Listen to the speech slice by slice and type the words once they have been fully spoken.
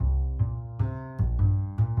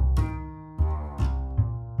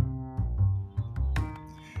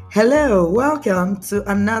Hello, welcome to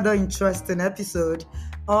another interesting episode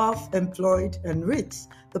of Employed and Rich,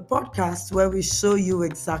 the podcast where we show you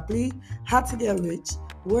exactly how to get rich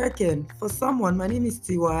working for someone. My name is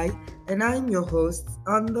TY and I'm your host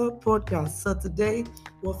on the podcast. So today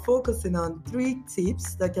we're focusing on 3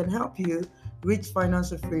 tips that can help you reach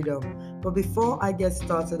financial freedom. But before I get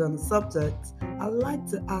started on the subject, I'd like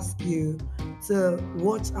to ask you to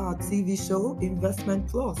watch our TV show Investment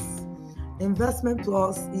Plus. Investment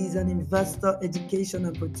Plus is an investor education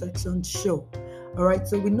and protection show. All right,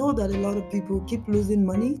 so we know that a lot of people keep losing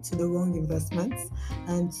money to the wrong investments,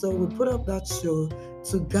 and so we put up that show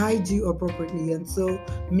to guide you appropriately and so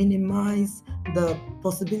minimize the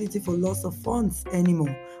possibility for loss of funds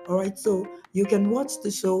anymore. All right, so you can watch the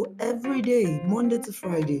show every day, Monday to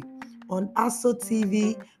Friday, on ASO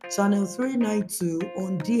TV, channel 392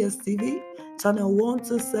 on DSTV, channel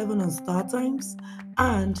 127 on Star Times,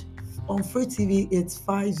 and on Free TV, it's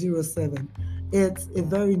 507. It's a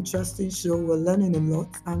very interesting show. We're learning a lot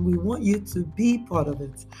and we want you to be part of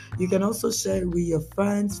it. You can also share it with your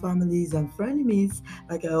friends, families, and frenemies,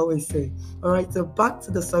 like I always say. All right, so back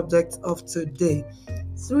to the subject of today.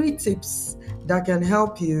 3 tips that can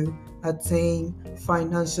help you attain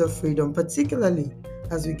financial freedom, particularly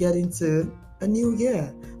as we get into a new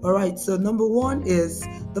year. All right, so number one is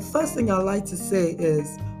the first thing I like to say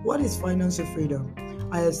is what is financial freedom?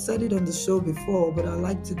 I have said it on the show before, but I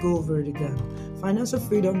like to go over it again. Financial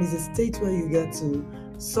freedom is a state where you get to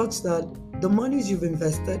such that the monies you've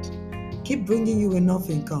invested keep bringing you enough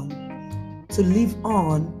income to live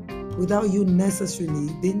on without you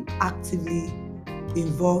necessarily being actively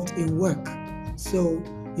involved in work. So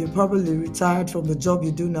you're probably retired from the job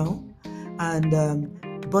you do now, and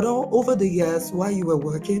but all over the years while you were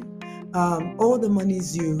working, all the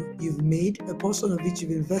monies you've made, a portion of it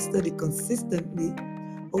you've invested it consistently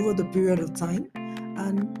over the period of time,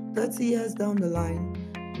 and 30 years down the line,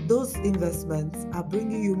 those investments are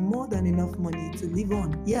bringing you more than enough money to live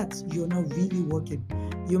on, yet you're not really working.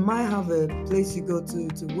 You might have a place you go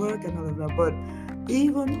to work and all of that, but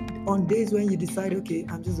even on days when you decide, okay,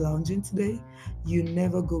 I'm just lounging today, you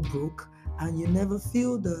never go broke and you never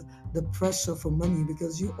feel the pressure for money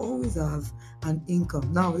because you always have an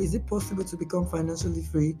income. Now, is it possible to become financially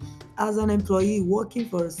free as an employee working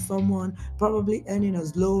for someone, probably earning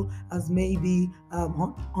as low as maybe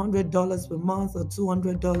 $100 per month or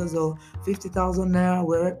 $200 or 50,000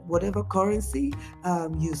 naira, whatever currency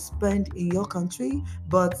you spend in your country?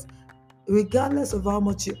 But regardless of how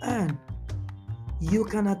much you earn, you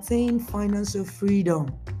can attain financial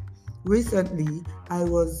freedom. Recently, I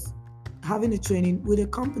was having a training with a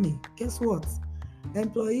company. Guess what?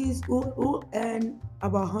 Employees who earn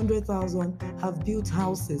about 100,000 have built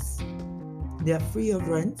houses. They are free of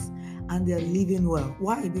rent and they are living well.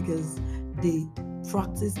 Why? Because they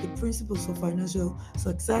practice the principles for financial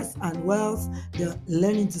success and wealth. They're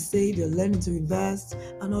learning to save, they're learning to invest,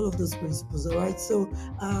 and all of those principles. All right. So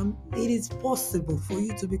it is possible for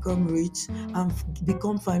you to become rich and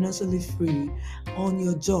become financially free on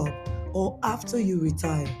your job or after you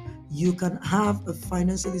retire. You can have a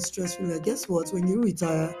financially stress-free life. Guess what? When you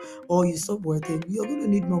retire or you stop working, you're going to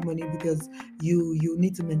need more money because you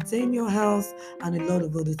need to maintain your health and a lot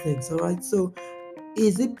of other things. All right. So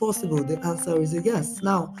is it possible? The answer is a yes.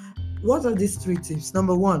 Now, what are these 3 tips?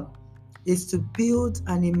 Number one is to build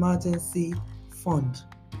an emergency fund.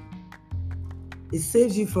 It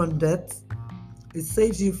saves you from debt. It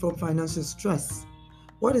saves you from financial stress.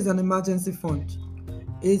 What is an emergency fund?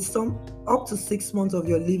 It's some up to 6 months of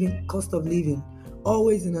your living cost of living,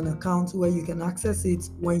 always in an account where you can access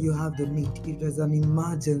it when you have the need, if there's an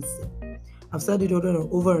emergency. I've said it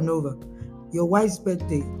over and over. Your wife's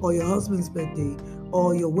birthday, or your husband's birthday,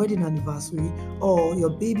 or your wedding anniversary, or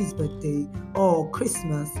your baby's birthday, or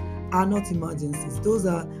Christmas are not emergencies. Those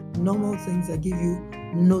are normal things that give you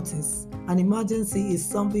notice. An emergency is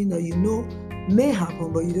something that you know may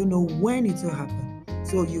happen, but you don't know when it will happen.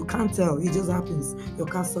 So you can't tell, it just happens. Your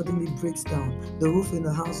car suddenly breaks down, the roof in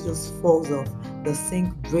the house just falls off, the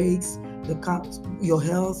sink breaks, your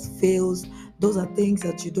health fails. Those are things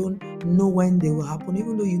that you don't know when they will happen,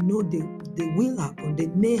 even though you know they will happen, they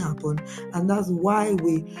may happen. And that's why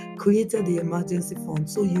we created the emergency fund,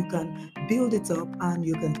 so you can build it up and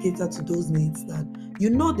you can cater to those needs that you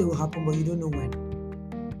know they will happen, but you don't know when.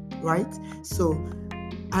 Right? So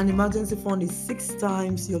an emergency fund is 6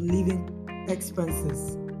 times your living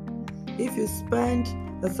expenses. If you spend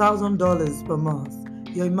 $1,000 per month,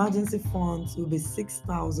 your emergency funds will be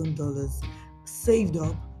 $6,000 saved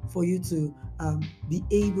up for you to be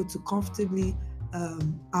able to comfortably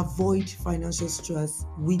avoid financial stress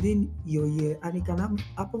within your year, and it can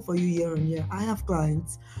happen for you year on year. I have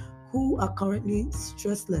clients who are currently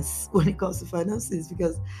stressless when it comes to finances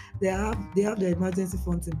because they have their emergency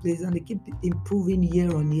funds in place and they keep improving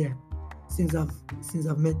year on year since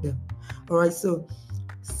I've met them. All right, so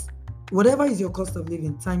whatever is your cost of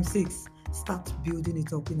living times 6, start building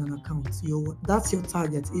it up in an account. That's your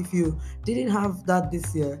target. If you didn't have that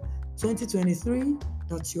this year, 2023,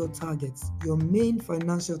 that's your target. Your main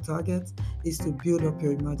financial target is to build up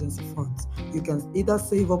your emergency funds. You can either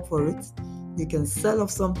save up for it, you can sell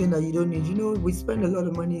off something that you don't need. We spend a lot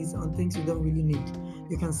of money on things you don't really need.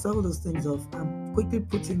 You can sell those things off and quickly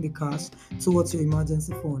put in the cash towards your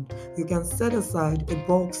emergency fund. You can set aside a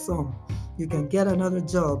bulk sum. You can get another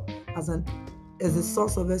job as a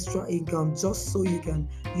source of extra income, just so you can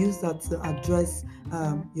use that to address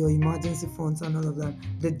your emergency funds and all of that.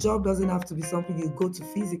 The job doesn't have to be something you go to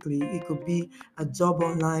physically. It could be a job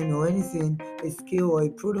online or anything, a skill or a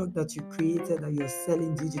product that you created that you're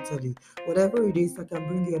selling digitally. Whatever it is that can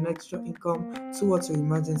bring you an extra income towards your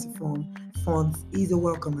emergency funds is a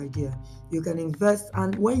welcome idea. You can invest,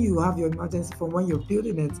 and when you have your emergency fund, when you're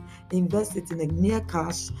building it, invest it in a near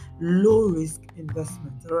cash, low risk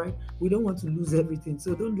investment. All right, we don't want to lose everything,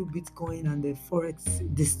 so don't do Bitcoin and the Forex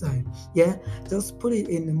this time. Yeah, just put it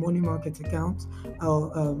in the money market account,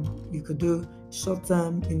 or you could do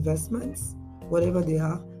short-term investments, whatever they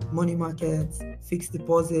are, money markets, fixed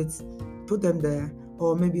deposits, put them there,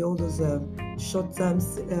 or maybe all those short-term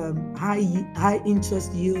high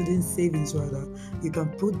interest yielding savings. Rather, you can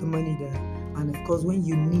put the money there, and of course when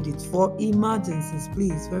you need it for emergencies,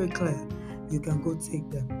 please, very clear, you can go take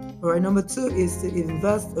them. All right, number 2 is to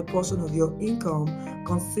invest a portion of your income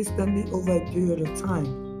consistently over a period of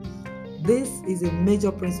time. This is a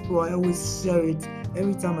major principle. I always share it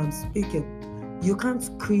every time I'm speaking. You can't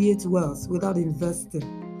create wealth without investing.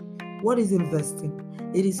 What is investing?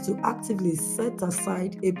 It is to actively set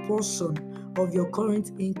aside a portion of your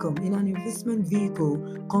current income in an investment vehicle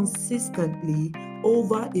consistently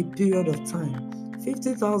over a period of time.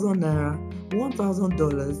 50,000 naira,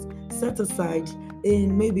 $1,000 set aside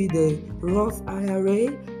in maybe the Roth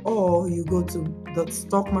IRA, or you go to the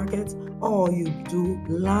stock market, or you do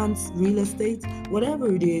lands, real estate,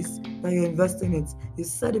 whatever it is that you're investing in. You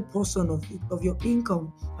set a portion of your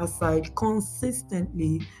income aside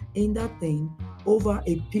consistently in that thing over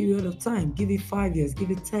a period of time. Give it 5 years,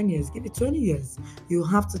 give it 10 years, give it 20 years. You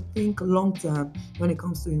have to think long term when it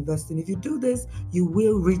comes to investing. If you do this, you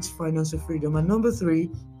will reach financial freedom. And number 3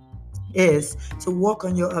 is to work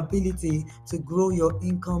on your ability to grow your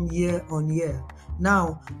income year on year.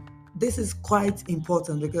 Now, this is quite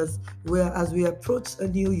important because as we approach a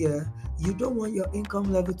new year, you don't want your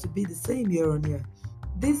income level to be the same year on year.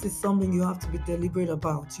 This is something you have to be deliberate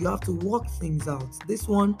about. You have to work things out. This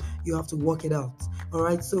one, you have to work it out. All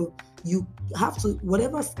right. So you have to,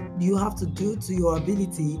 whatever you have to do to your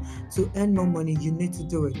ability to earn more money, you need to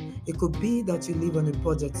do it. It could be that you live on a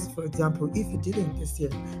budget, for example, if you didn't this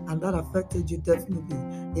year, and that affected you definitely.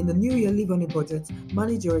 In the new year, live on a budget,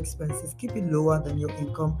 manage your expenses, keep it lower than your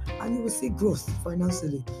income, and you will see growth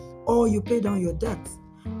financially. Or you pay down your debt.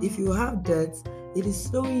 If you have debt, it is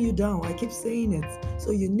slowing you down. I keep saying it.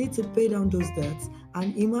 So you need to pay down those debts.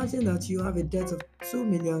 And imagine that you have a debt of 2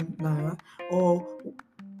 million naira or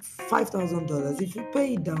 $5,000. If you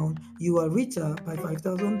pay it down, you are richer by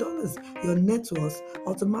 $5,000. Your net worth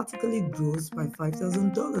automatically grows by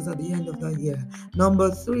 $5,000 at the end of that year.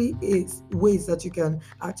 Number 3 is ways that you can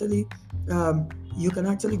actually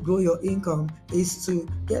grow your income is to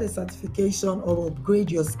get a certification or upgrade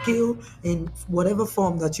your skill in whatever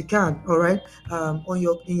form that you can. All right, in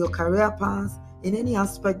your career path, in any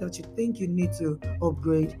aspect that you think you need to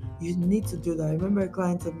upgrade, you need to do that. I remember a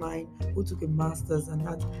client of mine who took a master's, and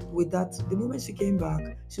the moment she came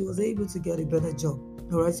back, she was able to get a better job.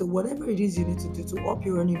 All right, so whatever it is you need to do to up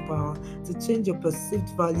your earning power, to change your perceived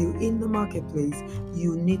value in the marketplace,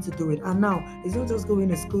 you need to do it. And now, it's not just going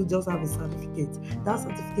to school, just have a certificate. That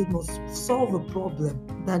certificate must solve a problem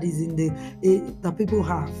that is that people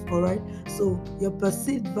have. All right, so your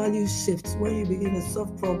perceived value shifts when you begin to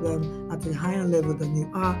solve problem at a higher level than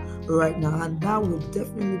you are right now, and that will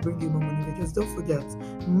definitely bring you more money. Because don't forget,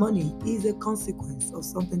 money is a consequence of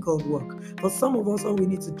something called work. For some of us, all we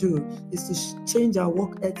need to do is to change our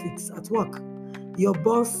work ethics at work. Your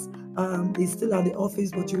boss is still at the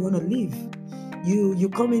office, but you want to leave. You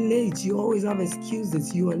come in late. You always have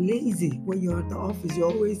excuses. You are lazy when you're at the office.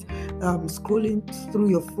 You're always scrolling through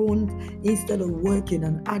your phone instead of working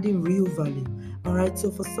and adding real value. All right. So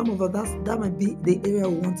for some of us, that might be the area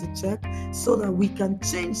we want to check so that we can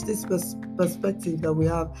change this perspective that we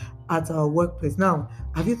have at our workplace. Now,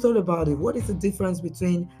 have you thought about it? What is the difference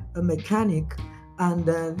between a mechanic and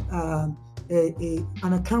then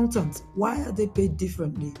an accountant? Why are they paid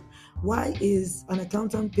differently? Why is an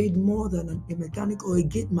accountant paid more than a mechanic or a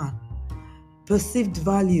gate man? Perceived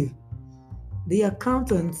value. The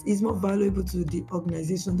accountant is more valuable to the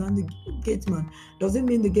organization than the gate man. Doesn't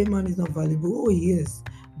mean the gate man is not valuable. Oh, he is.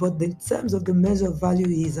 But in terms of the measure of value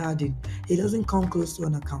he is adding, he doesn't come close to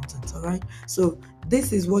an accountant. All right. So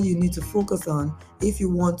this is what you need to focus on if you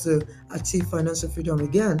want to achieve financial freedom.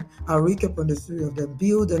 Again, I'll recap on the three of them.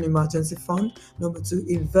 Build an emergency fund. Number two,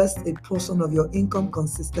 invest a portion of your income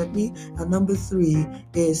consistently. And number three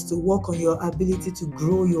is to work on your ability to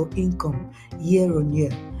grow your income year on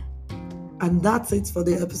year. And that's it for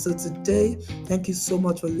the episode today. Thank you so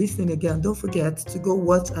much for listening again. Don't forget to go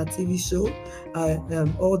watch our TV show.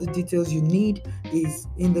 All the details you need is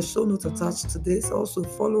in the show notes attached to this. Also,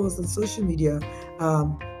 follow us on social media.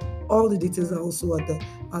 All the details are also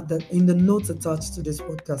in the notes attached to this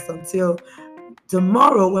podcast. Until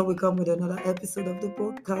tomorrow, when we come with another episode of the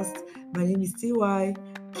podcast, my name is TY.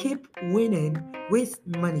 Keep winning with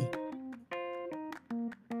money.